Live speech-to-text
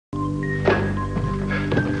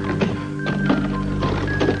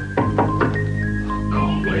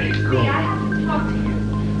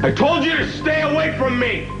I told you to stay away from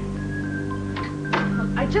me!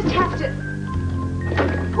 I just have to...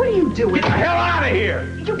 What are you doing? Get the hell out of here!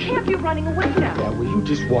 You can't be running away now. Yeah, will you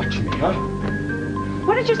just watch me, huh?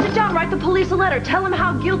 Why don't you sit down, write the police a letter, tell them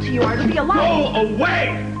how guilty you are to be alive? Go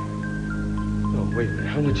away! No, wait a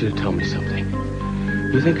minute. I want you to tell me something.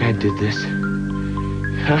 You think I did this?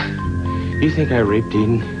 Huh? You think I raped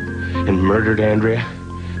Eden and murdered Andrea?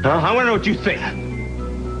 Huh? I want to know what you think.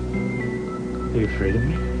 Are you afraid of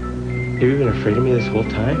me? Have you been afraid of me this whole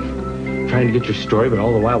time? Trying to get your story, but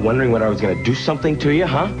all the while wondering whether I was going to do something to you,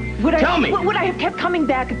 huh? Tell me! Would I have kept coming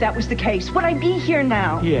back if that was the case? Would I be here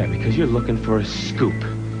now? Yeah, because you're looking for a scoop.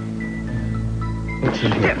 What's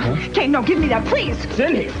in here, huh? Cain, no, give me that, please! What's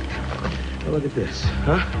in here? Now look at this,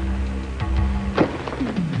 huh?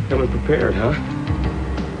 Coming prepared, huh?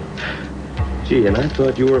 Gee, and I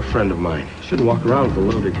thought you were a friend of mine. Shouldn't walk around with a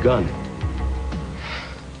loaded gun.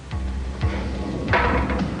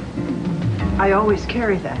 I always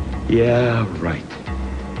carry that. Yeah, right.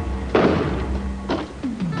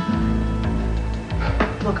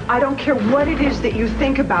 Look, I don't care what it is that you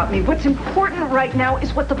think about me. What's important right now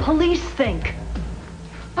is what the police think.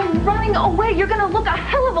 I'm running away. You're gonna look a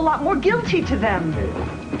hell of a lot more guilty to them.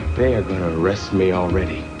 They are gonna arrest me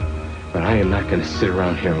already. But I am not gonna sit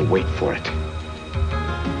around here and wait for it.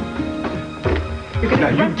 Now,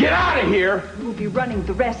 you get out of here! You will be running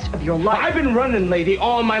the rest of your life. I've been running, lady,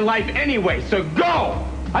 all my life anyway, so go!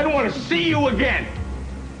 I don't want to see you again!